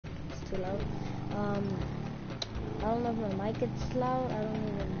too loud. I don't know if my mic gets loud. I don't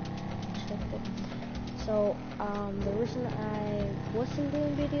even check it. So, the reason I wasn't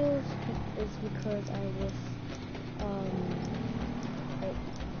doing videos is because I was, like,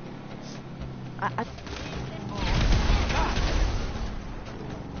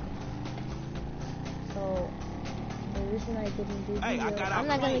 so, the reason I didn't do videos, I'm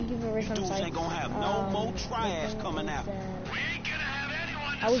not gonna give a reason. Dudes ain't gonna have no more trash coming out.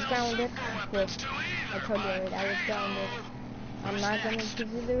 I was grounded. Well, I told you already, I was grounded. I'm not gonna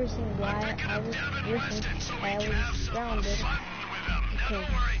give you the reason why I was grounded, because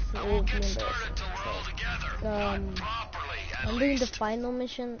it would be embarrassing. So, I'm doing the final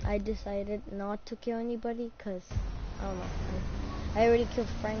mission. I decided not to kill anybody, cause I don't know. I already killed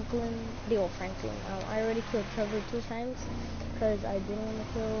Franklin. I already killed Trevor 2 times, cause I didn't want to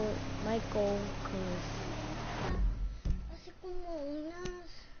kill Michael, cause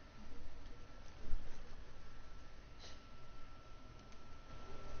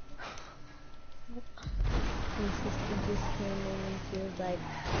my sister just came in and she was like,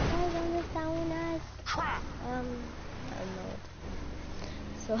 "Why don't you sound us?" I don't know.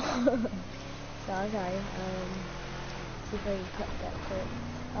 So, so I'm sorry. See if I can cut that clip.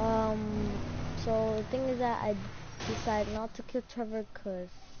 So the thing is that I decided not to kill Trevor, cause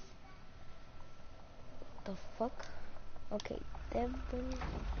the fuck? Okay, Devin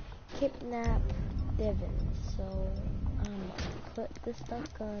kidnap Devin. So I'm gonna put this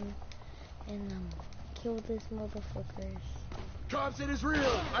gun and kill this motherfuckers. Cobsit is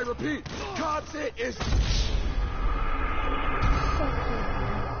real! I repeat, Cobsit is...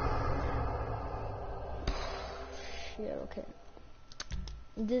 Shit, okay.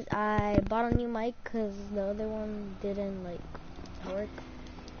 I bought a new mic because the other one didn't, like, work.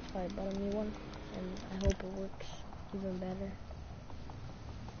 So I bought a new one, and I hope it works even better.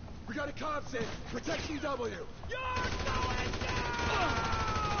 We got a Cobsit! Protect CW! You're going down!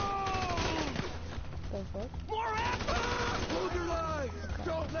 The fuck? More ammo! Hold your line!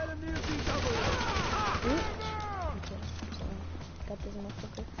 Don't let him near CW! Okay, so got this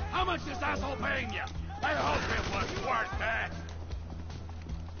motherfucker. How much this asshole paying you? I hope it was worth it!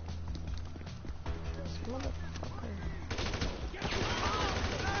 This motherfucker.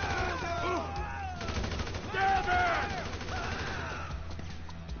 Devin!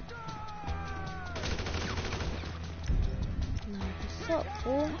 No, what's up,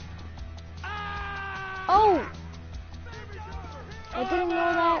 fool? Oh! I didn't know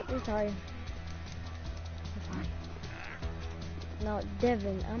that. I'm sorry. No,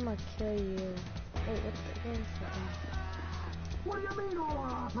 Devin, I'ma kill you. Wait, what is that? What do you mean all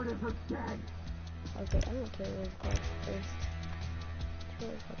our operatives are dead? Okay, I'm gonna kill those guys first.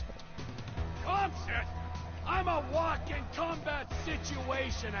 Cobsit! I'm a walking combat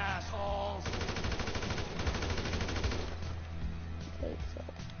situation, assholes! Okay, so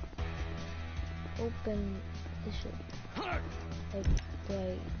open this shit. Like,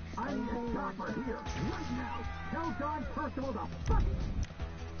 I need a chopper here, right now! Tell John Percival to fuck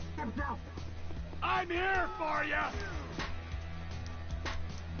himself! I'm here for you!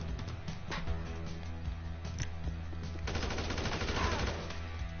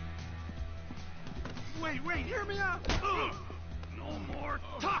 Wait, hear me out! No more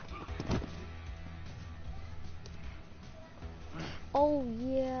talking! oh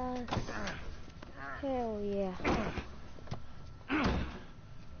yeah. Hell yeah.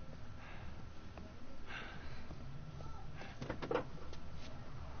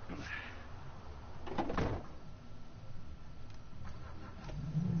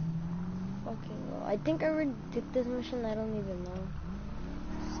 Okay, well, I think I already did this mission, I don't even know.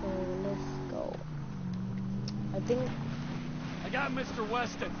 So, let's go. I think... I got Mr.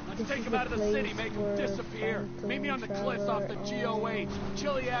 Weston. Let's take him the out of the city, make him disappear. Meet me on the cliffs off the GOH,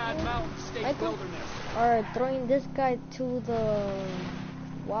 Chiliad Mountain State Wilderness. Or throwing this guy to the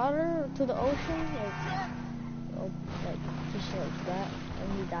water, to the ocean, like just like that,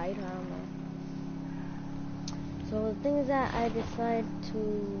 and he died, I don't know. So the thing is that I decided to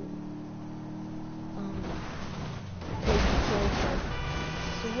take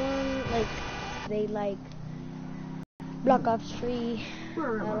one, like, they like Black Ops 3, I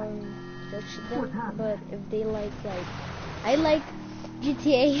don't judge them, but if they like, I like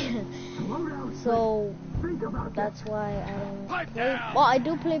GTA, so that's why I don't play. Well, I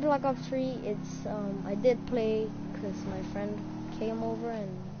do play Black Ops 3, it's, I did play, because my friend came over and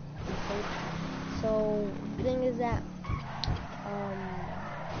we played. So, the thing is that,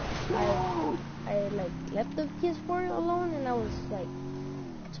 I like left the PS4 alone, and I was like,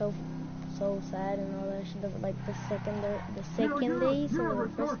 so so sad and all that shit. Like the second day, so the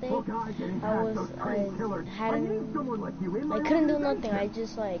first day, I couldn't do nothing. I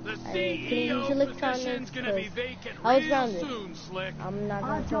just like, I couldn't use electronics because I was grounded. I'm not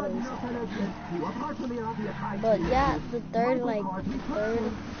gonna tell you something. But yeah, the third,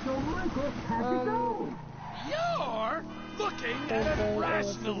 You're looking at it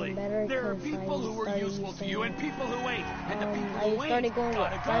rationally. There are people who are useful to you and people who ain't. And the people who ain't started going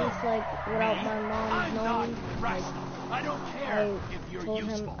with friends, like, without my mom knowing. I don't care if you're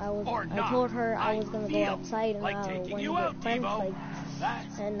useful or not. I told her I was gonna go outside and like I taking went you with out, friends, Devo. like,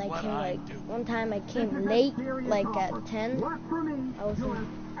 That's and I what came, like, do. one time I came late, like at 10.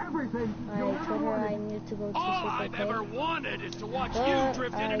 I told her I needed to go to All Circle I've K. ever wanted is to watch But you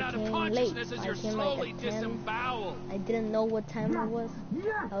drift in and I out of came consciousness late. as you're I came, slowly like, at 10. disemboweled. I didn't know what time it was.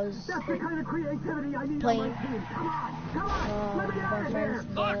 I was That's the kind of creativity I need playing on my team. Come on, let me out of here. friends,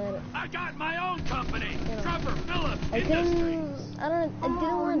 but Look, I got my own company, Trevor Phillips I Industries. didn't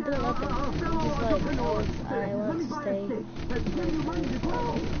want to do nothing. Just like I wanted to stay.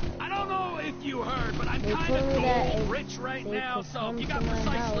 I don't know if you heard, but I'm They kind told of me that gold if rich right they now, could so come you to got my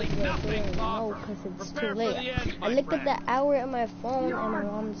precisely house, but nothing they to didn't know offer. because it's too Prepare for late. the end, I my looked friend. at the hour on my phone, and my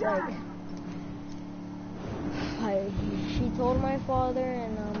mom's like, she told my father,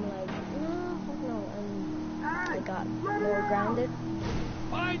 and I'm like, no, and I got more grounded.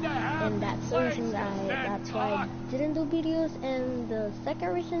 And that's the reason that's why I didn't do videos. And the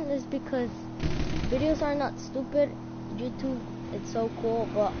second reason is because videos are not stupid. YouTube, it's so cool,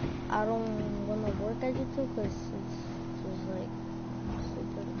 but I don't want to work at YouTube because it's just like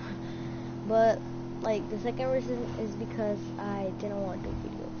stupid. But like the second reason is because I didn't want to do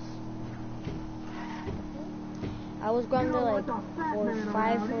videos. I was grounded like for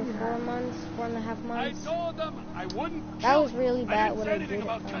 4 months, 4.5 months. I told them I wouldn't. That was really bad what I did. did.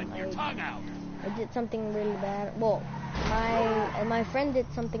 I did something really bad. Well, my friend did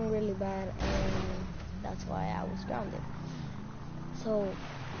something really bad, and that's why I was grounded. So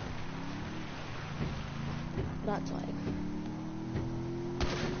that's why.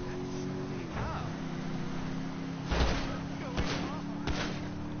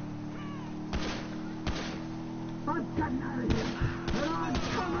 I'm getting out of here, and I'm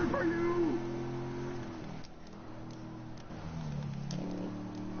coming for you.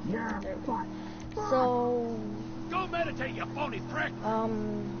 Yeah, but so go meditate, you phony prick.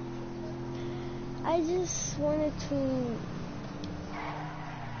 I just wanted to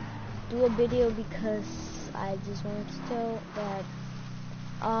do a video because I just wanted to tell that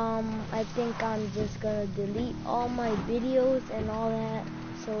I think I'm just gonna delete all my videos and all that.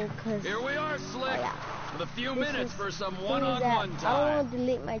 So cause here we are, Slick. Yeah. With a few minutes for some one-on-one time. I don't want to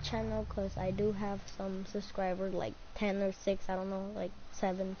delete my channel because I do have some subscribers, like 10 or 6, I don't know, like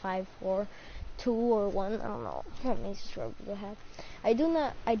 7, 5, 4, 2 or 1, I don't know how many subscribers I have. I do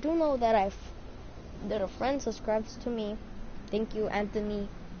know that a friend subscribes to me. Thank you, Anthony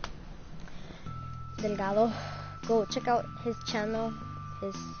Delgado. Go check out his channel.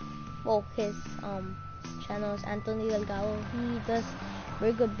 His channel is Anthony Delgado. He does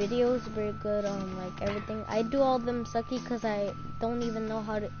very good videos, very good like everything. I do all them sucky because I don't even know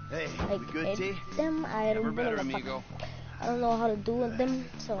how to edit them. I don't know how to do them,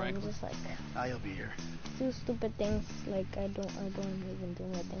 so I'm just like, I'll be here. Do stupid things like I don't even do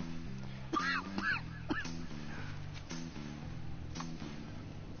nothing.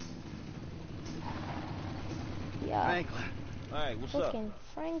 Yeah. Franklin. Hey, what's up?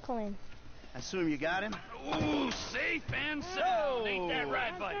 Franklin. I assume you got him? Ooh, safe and sound. Ain't that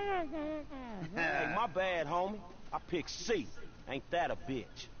right, buddy? Hey, my bad, homie. I picked C. Ain't that a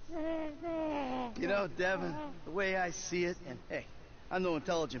bitch? You know, Devin, the way I see it, and hey, I'm no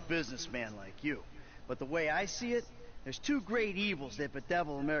intelligent businessman like you, but the way I see it, there's two great evils that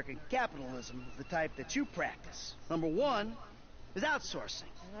bedevil American capitalism of the type that you practice. Number one is outsourcing.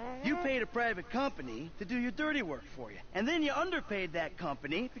 You paid a private company to do your dirty work for you. And then you underpaid that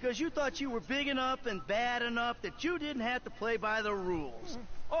company because you thought you were big enough and bad enough that you didn't have to play by the rules.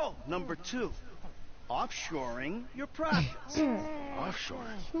 Oh, number two, offshoring your profits. Offshore?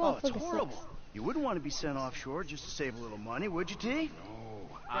 Oh, it's horrible. You wouldn't want to be sent offshore just to save a little money, would you, T? No,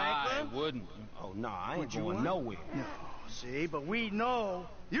 I wouldn't. Oh, nah, I ain't going nowhere. No, see, but we know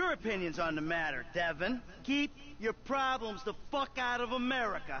your opinions on the matter, Devin. Keep your problems the fuck out of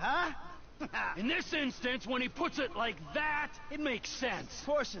America, huh? In this instance, when he puts it like that, it makes sense. Of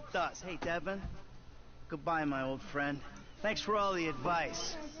course it does. Hey, Devin. Goodbye, my old friend. Thanks for all the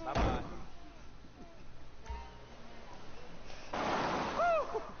advice. Bye-bye.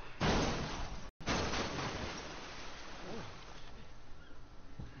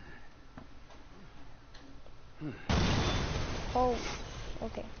 Oh,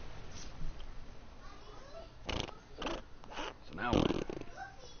 okay. So now what?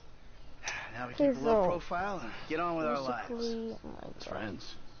 Now we keep a low profile and get on with our lives. Oh my As God.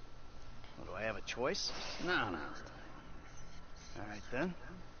 friends. Well, do I have a choice? No. All right, then.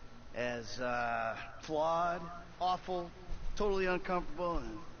 As, flawed, awful, totally uncomfortable,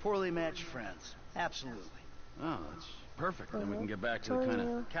 and poorly matched friends. Absolutely. Oh, that's perfect. Then we can get back to the kind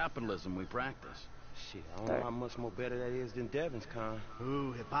of capitalism we practice. Shit, I don't know how much more better that is than Devin's kind.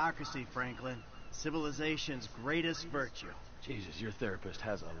 Ooh, hypocrisy, Franklin. Civilization's greatest virtue. Jesus, your therapist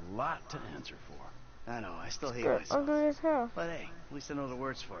has a lot to answer for. I know, I still hate myself. Ugly as hell. But hey, at least I know the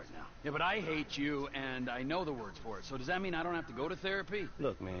words for it now. Yeah, but I hate you, and I know the words for it. So does that mean I don't have to go to therapy?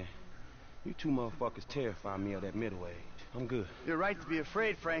 Look, man, you two motherfuckers terrify me of that middle age. I'm good. You're right to be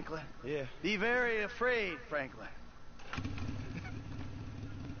afraid, Franklin. Yeah. Be very afraid, Franklin.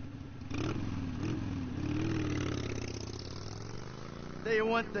 Tell you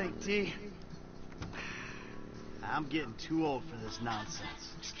one thing, T. I'm getting too old for this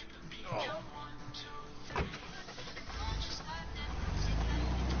nonsense. Oh.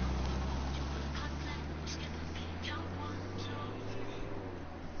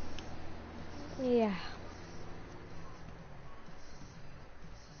 Yeah.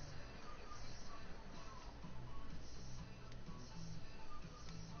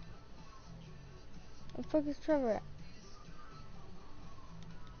 Where the fuck is Trevor at?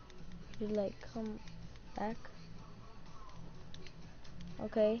 Did he like come back?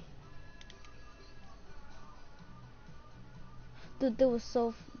 Okay. Dude,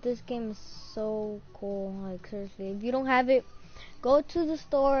 this game is so cool. Like seriously, if you don't have it, go to the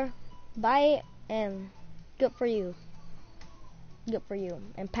store, buy it, and good for you. Good for you.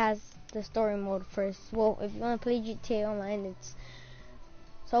 And pass the story mode first. Well, if you want to play GTA Online, it's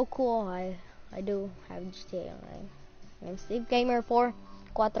so cool. I do have GTA Online. I'm Steve Gamer 4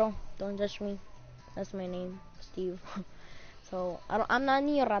 Don't judge me. That's my name, Steve. So I'm not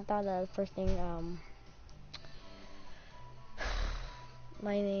Niño Rata. The first thing.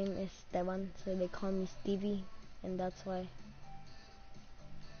 My name is Esteban, so they call me Stevie, and that's why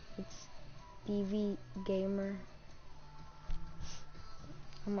it's Stevie Gamer.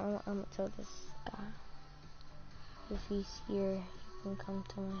 I'm gonna tell this guy if he's here, he can come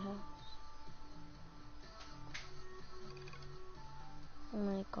to my house. Oh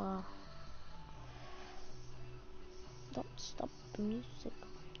my God! Don't stop the music.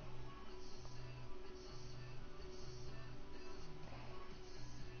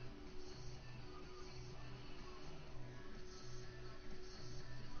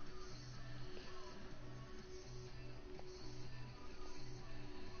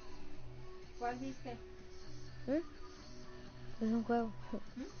 ¿Cuál viste? Es un juego.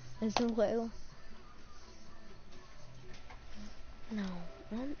 Es un juego. No,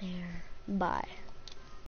 on there. Bye.